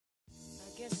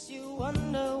guess you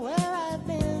wonder where I've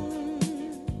been.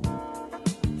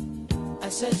 I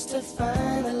searched to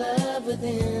find the love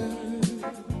within.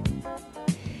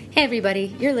 Hey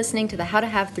everybody, you're listening to the How to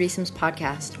Have Threesomes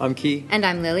podcast. I'm Key. And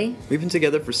I'm Lily. We've been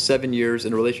together for 7 years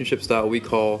in a relationship style we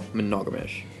call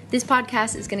monogamish. This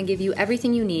podcast is going to give you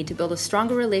everything you need to build a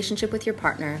stronger relationship with your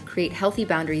partner, create healthy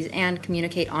boundaries, and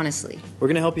communicate honestly. We're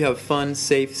going to help you have fun,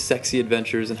 safe, sexy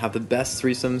adventures and have the best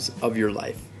threesomes of your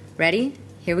life. Ready?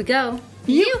 Here we go.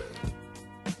 You!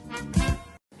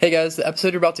 Hey guys, the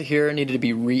episode you're about to hear needed to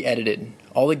be re-edited.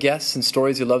 All the guests and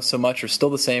stories you love so much are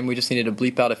still the same, we just needed to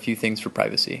bleep out a few things for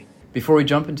privacy. Before we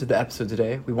jump into the episode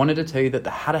today, we wanted to tell you that the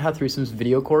How to Have Threesomes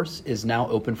video course is now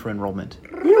open for enrollment.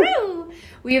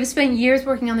 We have spent years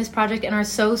working on this project and are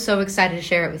so excited to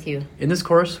share it with you. In this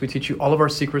course, we teach you all of our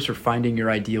secrets for finding your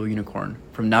ideal unicorn,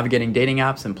 from navigating dating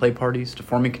apps and play parties to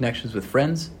forming connections with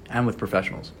friends and with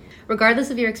professionals.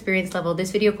 Regardless of your experience level,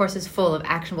 this video course is full of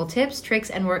actionable tips, tricks,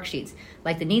 and worksheets,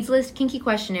 like the needs list, kinky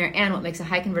questionnaire, and what makes a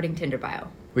high-converting Tinder bio.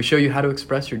 We show you how to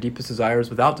express your deepest desires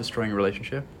without destroying a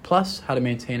relationship, plus how to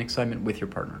maintain excitement with your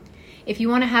partner. If you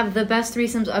want to have the best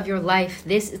threesomes of your life,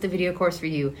 this is the video course for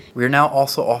you. We are now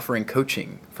also offering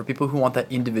coaching for people who want that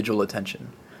individual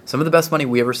attention. Some of the best money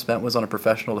we ever spent was on a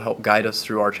professional to help guide us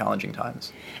through our challenging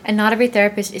times. And not every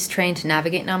therapist is trained to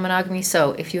navigate non-monogamy,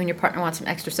 so if you and your partner want some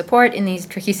extra support in these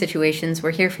tricky situations, we're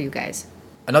here for you guys.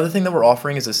 Another thing that we're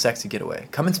offering is a sexy getaway.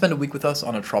 Come and spend a week with us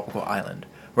on a tropical island.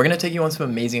 We're going to take you on some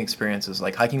amazing experiences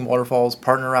like hiking waterfalls,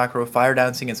 partner acro, fire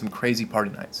dancing, and some crazy party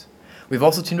nights. We've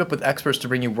also teamed up with experts to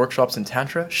bring you workshops in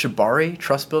Tantra, Shibari,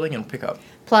 trust building, and pickup.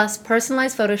 Plus,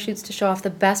 personalized photo shoots to show off the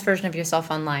best version of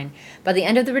yourself online. By the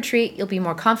end of the retreat, you'll be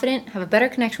more confident, have a better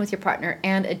connection with your partner,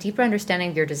 and a deeper understanding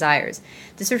of your desires.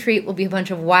 This retreat will be a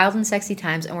bunch of wild and sexy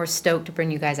times, and we're stoked to bring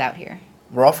you guys out here.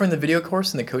 We're offering the video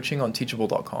course and the coaching on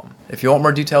Teachable.com. If you want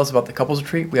more details about the couples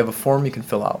retreat, we have a form you can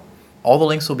fill out. All the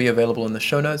links will be available in the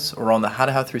show notes or on the How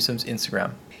to Have Threesomes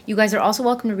Instagram. You guys are also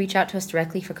welcome to reach out to us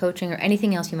directly for coaching or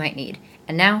anything else you might need.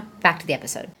 And now, back to the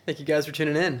episode. Thank you guys for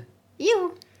tuning in.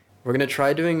 You! We're going to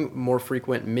try doing more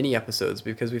frequent mini episodes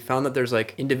because we found that there's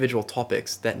like individual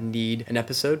topics that need an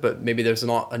episode, but maybe there's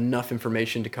not enough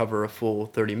information to cover a full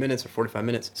 30 minutes or 45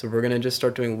 minutes. So we're going to just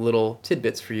start doing little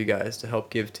tidbits for you guys to help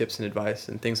give tips and advice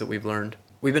and things that we've learned.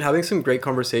 We've been having some great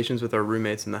conversations with our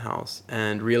roommates in the house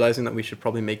and realizing that we should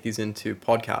probably make these into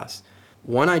podcasts.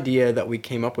 One idea that we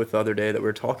came up with the other day that we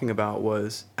were talking about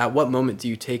was, at what moment do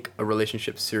you take a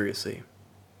relationship seriously?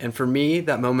 And for me,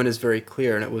 that moment is very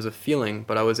clear, and it was a feeling,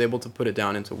 but I was able to put it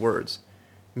down into words.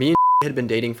 Me and had been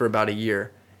dating for about a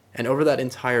year, and over that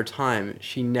entire time,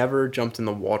 she never jumped in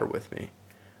the water with me,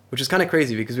 which is kind of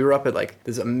crazy because we were up at like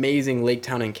this amazing lake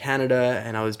town in Canada,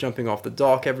 and I was jumping off the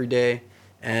dock every day,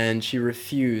 and she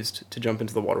refused to jump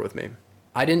into the water with me.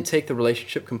 I didn't take the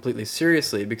relationship completely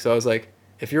seriously because I was like,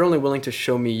 if you're only willing to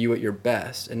show me you at your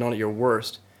best and not at your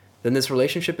worst, then this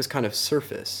relationship is kind of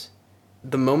surface.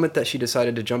 The moment that she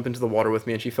decided to jump into the water with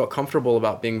me and she felt comfortable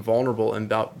about being vulnerable and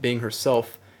about being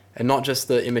herself and not just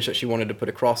the image that she wanted to put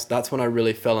across, that's when I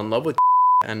really fell in love with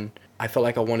and I felt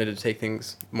like I wanted to take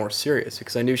things more serious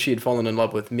because I knew she had fallen in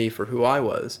love with me for who I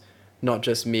was, not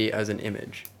just me as an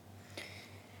image.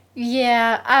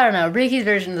 Yeah, I don't know. Ricky's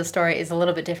version of the story is a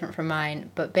little bit different from mine,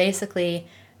 but basically,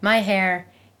 my hair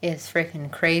is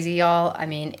freaking crazy, y'all. I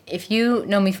mean, if you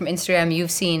know me from Instagram, you've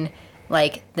seen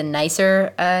like the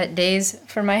nicer days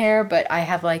for my hair, but I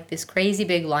have like this crazy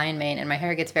big lion mane and my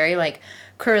hair gets very like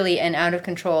curly and out of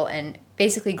control. And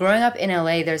basically growing up in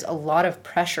LA, there's a lot of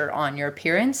pressure on your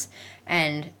appearance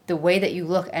and the way that you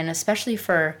look, and especially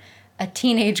for a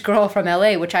teenage girl from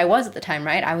LA, which I was at the time,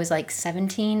 right? I was like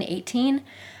 17, 18.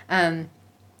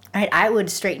 Right, I would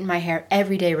straighten my hair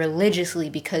every day religiously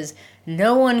because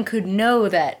no one could know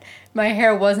that my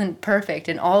hair wasn't perfect.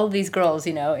 And all of these girls,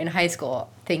 you know, in high school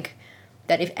think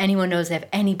that if anyone knows they have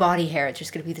any body hair, it's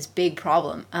just going to be this big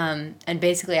problem. And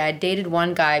basically, I dated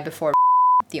one guy before,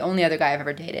 the only other guy I've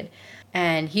ever dated.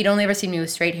 And he'd only ever seen me with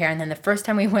straight hair. And then the first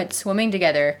time we went swimming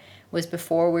together was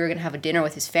before we were going to have a dinner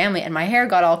with his family. And my hair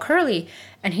got all curly.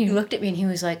 And he looked at me and he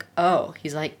was like, oh,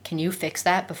 he's like, can you fix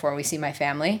that before we see my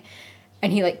family?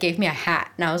 And he like gave me a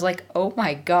hat. And I was like, oh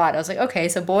my God. I was like, okay,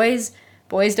 so boys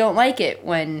don't like it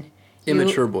when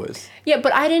Immature boys. Yeah,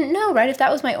 but I didn't know, right? If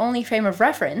that was my only frame of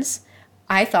reference,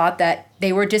 I thought that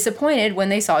they were disappointed when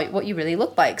they saw what you really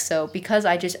looked like. So because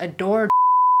I just adored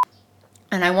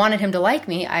and I wanted him to like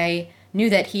me, I knew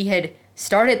that he had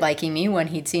started liking me when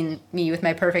he'd seen me with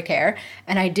my perfect hair.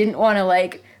 And I didn't want to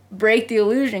like break the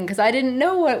illusion because I didn't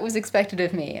know what was expected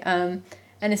of me. And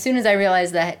as soon as I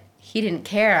realized that he didn't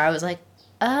care, I was like,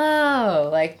 oh,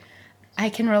 like I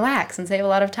can relax and save a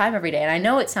lot of time every day. And I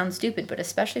know it sounds stupid, but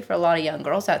especially for a lot of young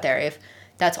girls out there, if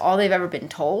that's all they've ever been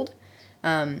told,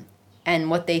 and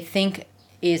what they think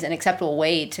is an acceptable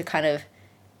way to kind of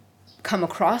come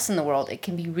across in the world, it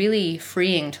can be really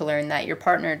freeing to learn that your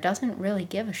partner doesn't really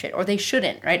give a shit, or they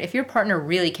shouldn't, right? If your partner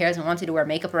really cares and wants you to wear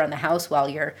makeup around the house while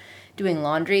you're doing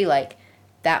laundry, like,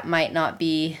 that might not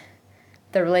be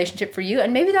the relationship for you.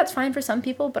 And maybe that's fine for some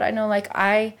people, but I know, like,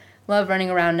 I love running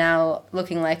around now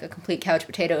looking like a complete couch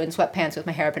potato in sweatpants with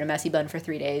my hair up in a messy bun for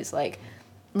 3 days. Like,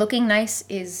 looking nice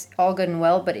is all good and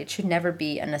well, but it should never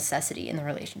be a necessity in the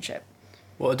relationship.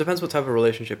 Well, it depends what type of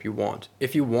relationship you want.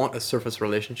 If you want a surface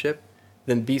relationship,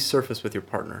 then be surface with your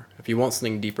partner. If you want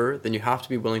something deeper, then you have to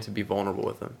be willing to be vulnerable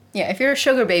with them. Yeah, if you're a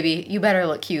sugar baby, you better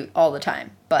look cute all the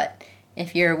time. But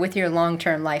if you're with your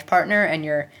long-term life partner and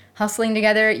you're hustling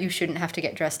together, you shouldn't have to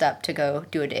get dressed up to go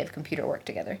do a day of computer work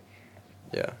together.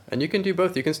 Yeah, and you can do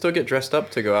both. You can still get dressed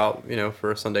up to go out,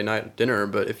 for a Sunday night dinner,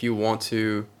 but if you want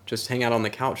to just hang out on the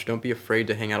couch, don't be afraid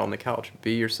to hang out on the couch.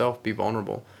 Be yourself, be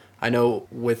vulnerable. I know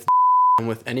with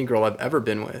any girl I've ever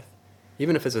been with,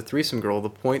 even if it's a threesome girl, the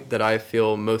point that I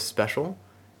feel most special,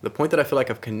 the point that I feel like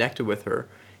I've connected with her,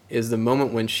 is the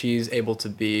moment when she's able to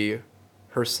be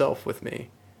herself with me.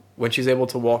 When she's able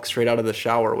to walk straight out of the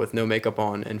shower with no makeup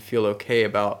on and feel okay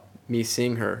about me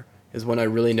seeing her, is when I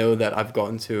really know that I've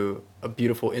gotten to a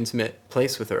beautiful, intimate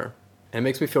place with her. And it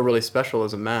makes me feel really special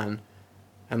as a man,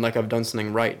 and like I've done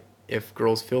something right if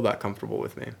girls feel that comfortable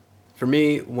with me. For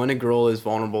me, when a girl is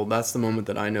vulnerable, that's the moment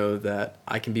that I know that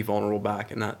I can be vulnerable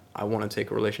back and that I want to take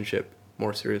a relationship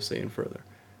more seriously and further.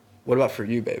 What about for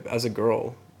you, babe? As a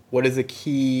girl, what is the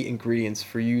key ingredients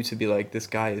for you to be like, this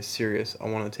guy is serious, I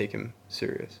want to take him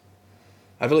serious?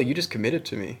 I feel like you just committed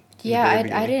to me. Yeah,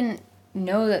 I didn't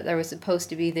know that there was supposed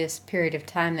to be this period of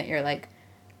time that you're, like,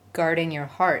 guarding your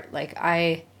heart. Like,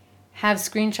 I have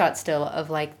screenshots still of,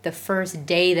 like, the first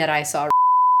day that I saw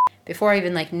before I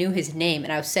even, like, knew his name,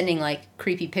 and I was sending, like,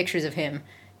 creepy pictures of him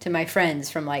to my friends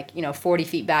from, like, 40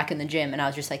 feet back in the gym, and I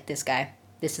was just like, this guy,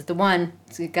 this is the one,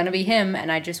 it's gonna be him,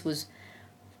 and I just was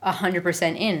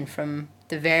 100% in from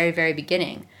the very, very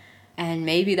beginning. And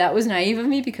maybe that was naive of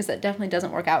me, because that definitely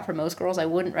doesn't work out for most girls. I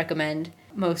wouldn't recommend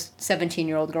most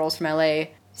 17-year-old girls from LA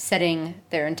setting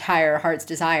their entire heart's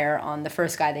desire on the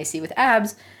first guy they see with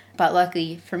abs, but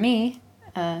luckily for me,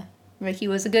 Ricky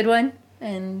was a good one,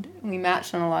 and we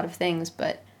matched on a lot of things,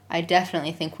 but I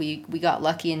definitely think we got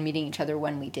lucky in meeting each other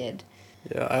when we did.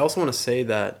 Yeah, I also want to say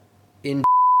that in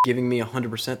giving me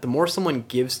 100%, the more someone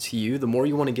gives to you, the more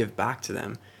you want to give back to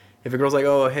them. If a girl's like,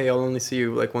 oh, hey, I'll only see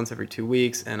you like once every 2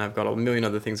 weeks, and I've got a million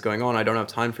other things going on, I don't have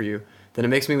time for you, then it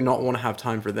makes me not want to have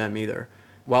time for them either.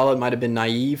 While it might have been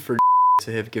naive for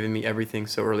to have given me everything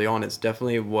so early on, it's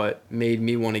definitely what made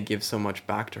me want to give so much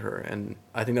back to her. And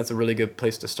I think that's a really good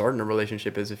place to start in a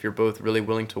relationship, is if you're both really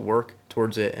willing to work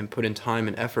towards it and put in time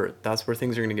and effort, that's where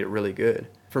things are going to get really good.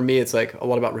 For me, it's like a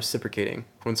lot about reciprocating.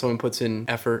 When someone puts in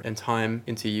effort and time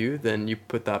into you, then you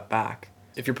put that back.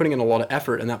 If you're putting in a lot of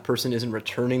effort and that person isn't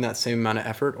returning that same amount of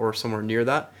effort or somewhere near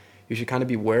that, you should kind of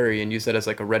be wary and use that as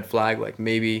like a red flag, like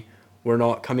maybe we're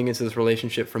not coming into this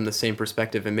relationship from the same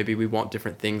perspective, and maybe we want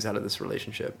different things out of this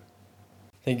relationship.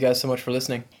 Thank you guys so much for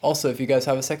listening. Also, if you guys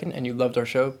have a second and you loved our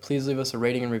show, please leave us a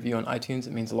rating and review on iTunes.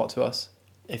 It means a lot to us.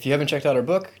 If you haven't checked out our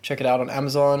book, check it out on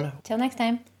Amazon. Till next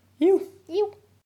time. You.